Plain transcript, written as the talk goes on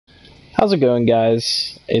How's it going,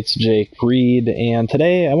 guys? It's Reid, and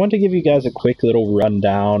today I want to give you guys a quick little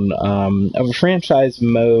rundown of a franchise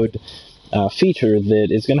mode feature that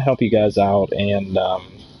is going to help you guys out. And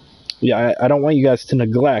yeah, I don't want you guys to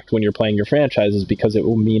neglect when you're playing your franchises because it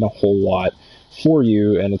will mean a whole lot for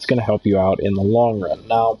you, and it's going to help you out in the long run.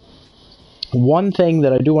 Now, one thing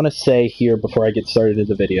that I do want to say here before I get started in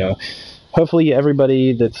the video, hopefully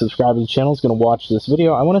everybody that's subscribed to the channel is going to watch this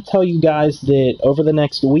video. I want to tell you guys that over the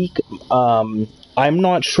next week, I'm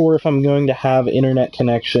not sure if I'm going to have internet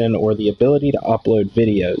connection or the ability to upload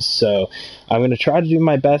videos. So I'm going to try to do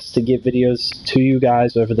my best to get videos to you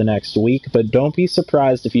guys over the next week, but don't be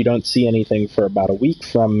surprised if you don't see anything for about a week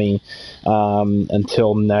from me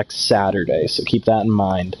until next Saturday. So keep that in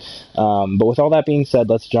mind. But with all that being said,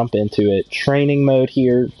 let's jump into it. Training mode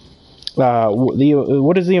here.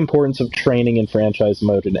 What is the importance of training in franchise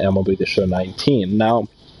mode in MLB The Show 19? Now,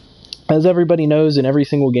 as everybody knows, in every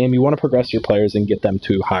single game, you want to progress your players and get them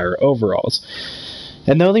to higher overalls.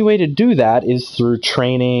 And the only way to do that is through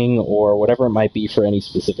training or whatever it might be for any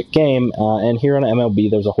specific game. And here on MLB,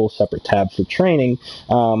 there's a whole separate tab for training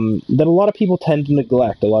that a lot of people tend to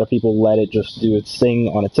neglect. A lot of people let it just do its thing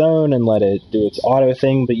on its own and let it do its auto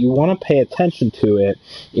thing, but you want to pay attention to it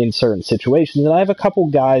in certain situations. And I have a couple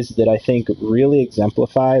guys that I think really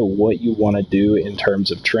exemplify what you want to do in terms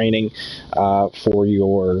of training for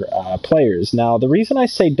your players. Now, the reason I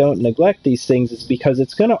say don't neglect these things is because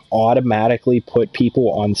it's going to automatically put people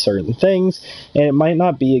on certain things, and it might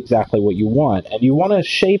not be exactly what you want. And you want to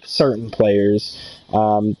shape certain players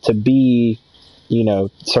to be,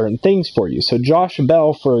 certain things for you. So Josh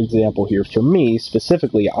Bell, for example, here for me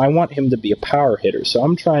specifically, I want him to be a power hitter. So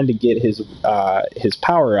I'm trying to get his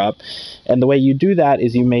power up, and the way you do that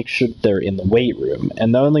is you make sure they're in the weight room.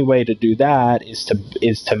 And the only way to do that is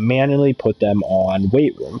to manually put them on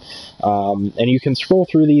weight room. And you can scroll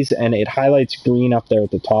through these, and it highlights green up there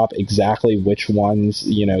at the top exactly which ones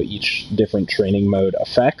each different training mode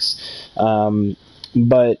affects.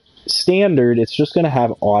 But standard, it's just going to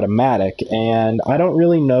have automatic, and I don't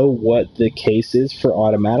really know what the case is for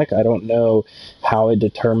automatic. I don't know how it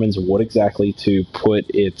determines what exactly to put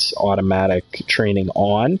its automatic training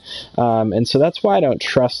on, and so that's why I don't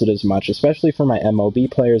trust it as much, especially for my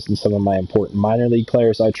MLB players and some of my important minor league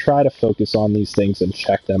players. I try to focus on these things and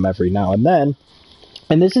check them every now and then.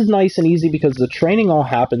 And this is nice and easy because the training all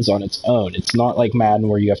happens on its own. It's not like Madden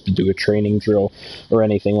where you have to do a training drill or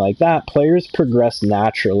anything like that. Players progress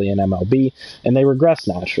naturally in MLB, and they regress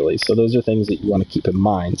naturally. So those are things that you want to keep in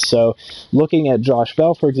mind. So looking at Josh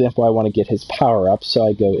Bell, for example, I want to get his power up, so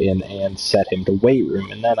I go in and set him to weight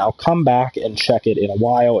room. And then I'll come back and check it in a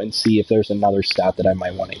while and see if there's another stat that I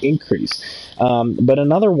might want to increase. But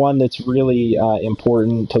another one that's really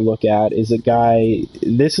important to look at is a guy,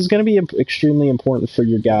 this is going to be extremely important for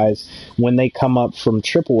your guys when they come up from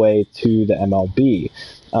AAA to the MLB.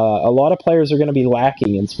 A lot of players are going to be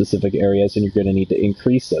lacking in specific areas, and you're going to need to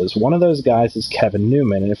increase those. One of those guys is Kevin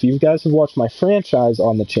Newman, and if you guys have watched my franchise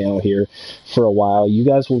on the channel here for a while, you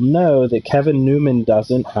guys will know that Kevin Newman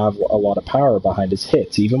doesn't have a lot of power behind his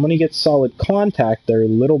hits. Even when he gets solid contact, there are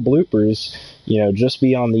little bloopers, just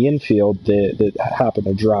beyond the infield that happen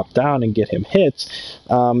to drop down and get him hits.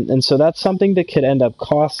 And so that's something that could end up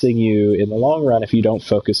costing you in the long run if you don't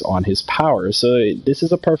focus on his power. So this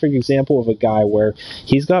is a perfect example of a guy where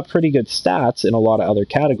he's got pretty good stats in a lot of other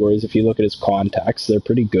categories. If you look at his contacts, they're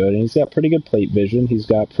pretty good, and he's got pretty good plate vision. He's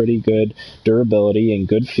got pretty good durability and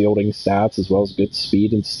good fielding stats, as well as good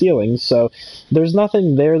speed and stealing. So there's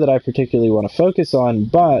nothing there that I particularly want to focus on,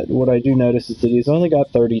 but what I do notice is that he's only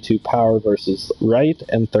got 32 power versus right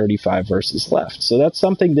and 35 versus left. So that's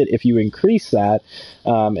something that if you increase that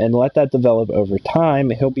and let that develop over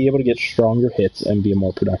time, he'll be able to get stronger hits and be a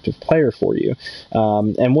more productive player for you.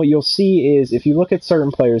 And what you'll see is if you look at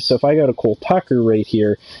certain players, so if I go to Cole Tucker right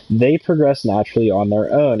here, they progress naturally on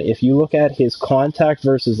their own. If you look at his contact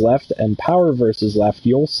versus left and power versus left,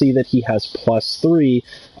 you'll see that he has +3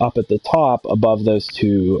 up at the top above those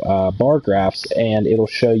two bar graphs, and it'll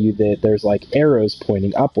show you that there's like arrows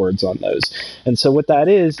pointing upwards on those. And so what that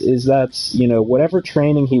is that's, whatever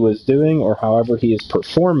training he was doing or however he is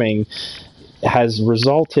performing has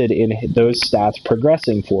resulted in those stats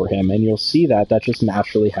progressing for him, and you'll see that just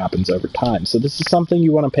naturally happens over time. So this is something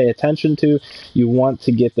you want to pay attention to. You want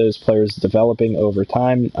to get those players developing over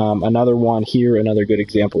time. Another one here, another good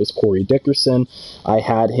example is Corey Dickerson. I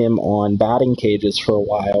had him on batting cages for a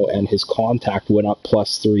while, and his contact went up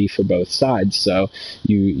 +3 for both sides, so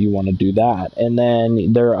you want to do that. And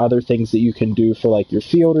then there are other things that you can do for like your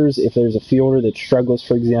fielders. If there's a fielder that struggles,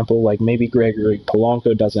 for example, like maybe Gregory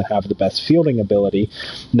Polanco doesn't have the best fielding fielding ability,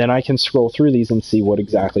 then I can scroll through these and see what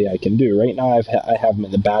exactly I can do. Right now I have him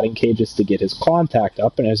in the batting cages to get his contact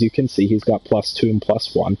up, and as you can see, he's got +2 and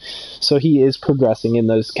 +1. So he is progressing in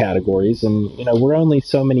those categories, and we're only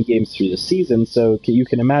so many games through the season, so you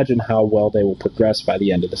can imagine how well they will progress by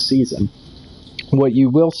the end of the season. What you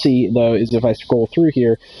will see, though, is if I scroll through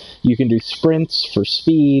here, you can do sprints for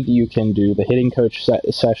speed, you can do the hitting coach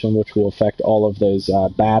session, which will affect all of those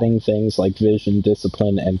batting things like vision,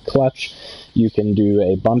 discipline, and clutch. You can do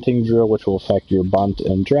a bunting drill, which will affect your bunt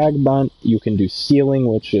and drag bunt. You can do stealing,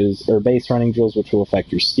 or base running drills, which will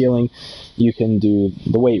affect your stealing. You can do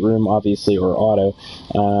the weight room, obviously, or auto.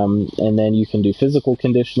 And then you can do physical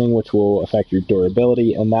conditioning, which will affect your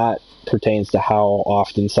durability, and that pertains to how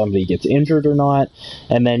often somebody gets injured or not.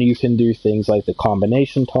 And then you can do things like the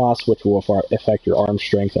combination toss, which will affect your arm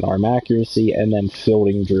strength and arm accuracy, and then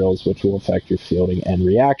fielding drills, which will affect your fielding and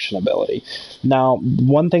reaction ability. Now,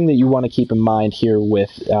 one thing that you want to keep in mind here with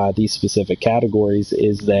these specific categories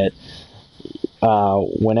is that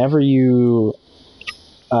whenever you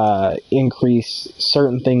increase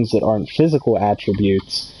certain things that aren't physical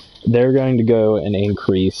attributes, they're going to go and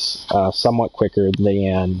increase somewhat quicker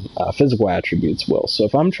than physical attributes will. So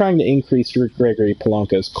if I'm trying to increase Gregory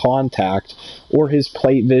Polanco's contact, or his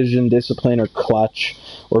plate vision, discipline, or clutch,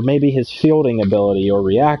 or maybe his fielding ability or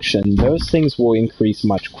reaction, those things will increase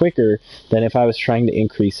much quicker than if I was trying to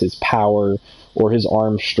increase his power or his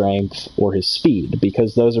arm strength or his speed,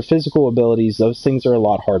 because those are physical abilities. Those things are a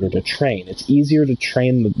lot harder to train. It's easier to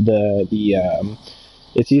train the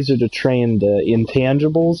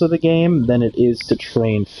intangibles of the game than it is to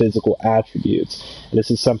train physical attributes. This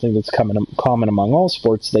is something that's common among all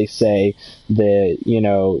sports. They say that,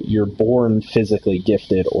 you're born physically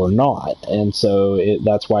gifted or not. And so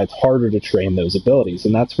that's why it's harder to train those abilities.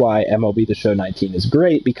 And that's why MLB The Show 19 is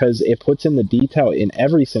great, because it puts in the detail in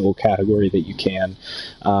every single category that you can.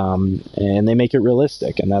 And they make it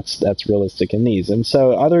realistic. And that's realistic in these. And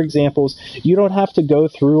so other examples, you don't have to go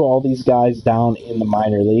through all these guys down in the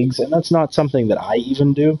minor leagues. And that's not something that I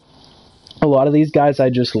even do. A lot of these guys I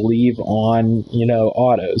just leave on,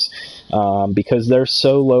 autos, because they're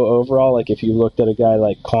so low overall. Like if you looked at a guy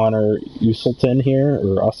like Connor Usselton here,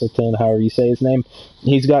 or Usselton, however you say his name,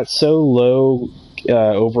 he's got so low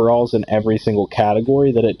overalls in every single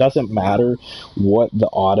category that it doesn't matter what the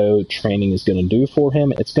auto training is going to do for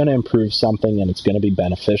him. It's going to improve something and it's going to be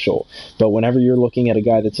beneficial. But whenever you're looking at a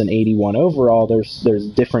guy that's an 81 overall, there's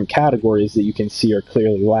different categories that you can see are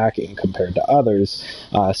clearly lacking compared to others,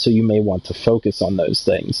 so you may want to focus on those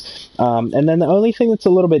things. And then the only thing that's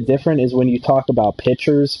a little bit different is when you talk about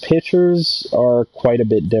pitchers. Pitchers are quite a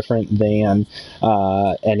bit different than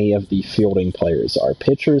any of the fielding players are.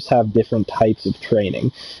 Pitchers have different types of training.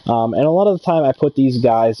 And a lot of the time I put these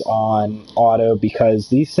guys on auto because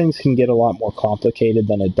these things can get a lot more complicated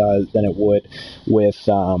than it would with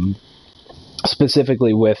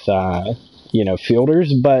specifically with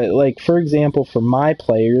fielders. But like, for example, for my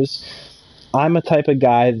players, I'm a type of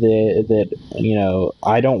guy that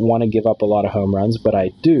I don't want to give up a lot of home runs, but I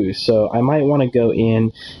do. So I might want to go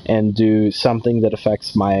in and do something that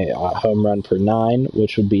affects my home run per 9,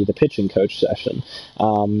 which would be the pitching coach session.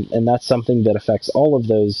 And that's something that affects all of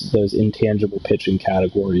those intangible pitching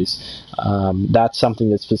categories. That's something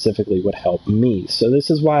that specifically would help me. So this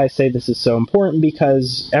is why I say this is so important,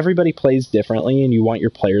 because everybody plays differently and you want your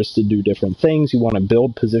players to do different things. You want to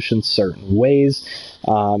build positions certain ways.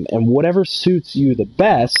 And whatever suits you the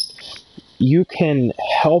best, you can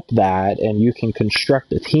help that, and you can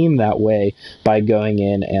construct a team that way by going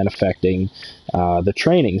in and affecting the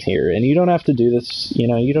training here. And you don't have to do this,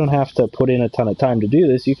 you don't have to put in a ton of time to do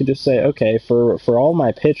this. You can just say, okay, for all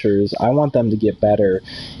my pitchers, I want them to get better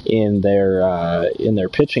in their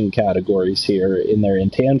pitching categories here, in their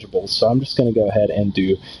intangibles. So I'm just going to go ahead and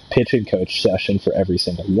do pitching coach session for every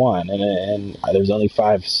single one. And there's only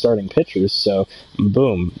 5 starting pitchers, so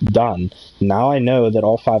boom, done. Now I know that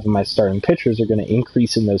all 5 of my starting pitchers are going to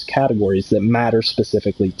increase in those categories that matter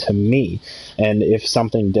specifically to me. And if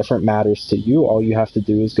something different matters to you, all you have to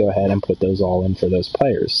do is go ahead and put those all in for those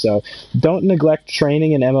players. So don't neglect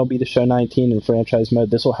training in MLB The Show 19 in franchise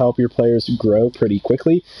mode. This will help your players grow pretty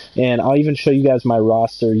quickly. And I'll even show you guys my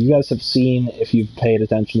roster. You guys have seen, if you've paid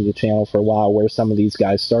attention to the channel for a while, where some of these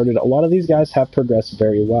guys started. A lot of these guys have progressed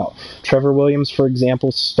very well. Trevor Williams, for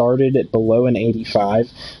example, started at below an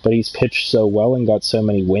 85, but he's pitched so well and got so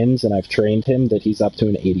many wins, and I've trained him that he's up to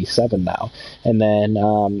an 87 now. And then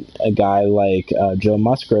a guy like Joe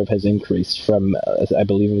Musgrove has increased from, I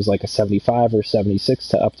believe it was like a 75 or 76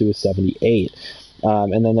 to up to a 78.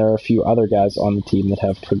 And then there are a few other guys on the team that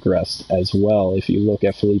have progressed as well. If you look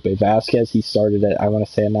at Felipe Vasquez, he started at, I want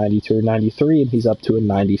to say, a 92 or 93, and he's up to a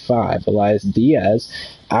 95. Elias Diaz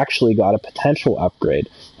actually got a potential upgrade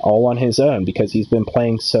all on his own because he's been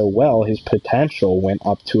playing so well. His potential went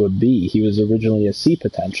up to a B. He was originally a C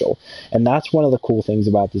potential, and that's one of the cool things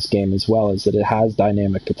about this game as well, is that it has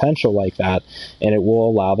dynamic potential like that, and it will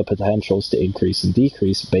allow the potentials to increase and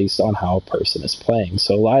decrease based on how a person is playing.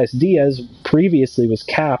 So Elias Diaz previously was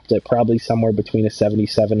capped at probably somewhere between a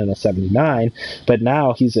 77 and a 79, but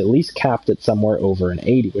now he's at least capped at somewhere over an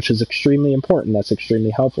 80, which is extremely important. That's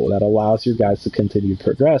extremely helpful. That allows your guys to continue to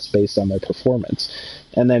progress based on their performance.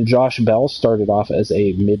 And then Josh Bell started off as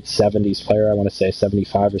a mid-70s player, I want to say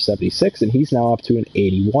 75 or 76, and he's now up to an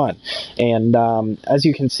 81. And as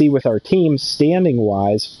you can see with our team,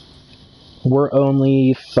 standing-wise, we're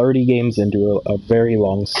only 30 games into a very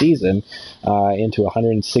long season, into a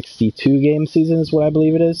 162-game season is what I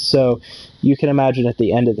believe it is. So you can imagine at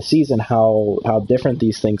the end of the season how different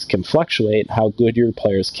these things can fluctuate, how good your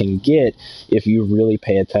players can get if you really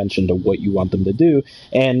pay attention to what you want them to do.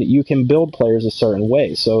 And you can build players a certain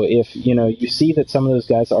way. So if you see that some of those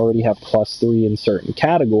guys already have +3 in certain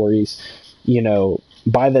categories,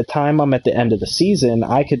 by the time I'm at the end of the season,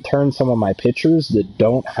 I could turn some of my pitchers that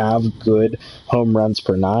don't have good home runs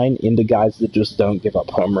per 9 into guys that just don't give up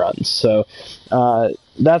home runs. So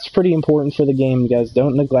that's pretty important for the game, guys.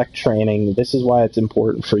 Don't neglect training. This is why it's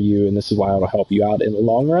important for you, and this is why it'll help you out in the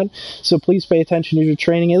long run. So please pay attention to your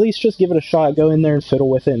training. At least just give it a shot. Go in there and fiddle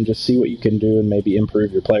with it and just see what you can do and maybe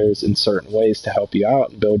improve your players in certain ways to help you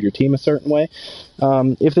out and build your team a certain way.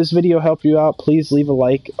 If this video helped you out, please leave a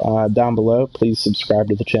like down below. Please subscribe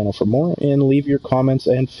to the channel for more, and leave your comments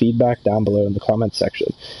and feedback down below in the comments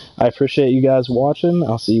section. I appreciate you guys watching.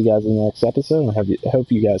 I'll see you guys in the next episode, and I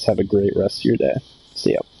hope you guys have a great rest of your day.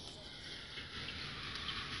 See ya.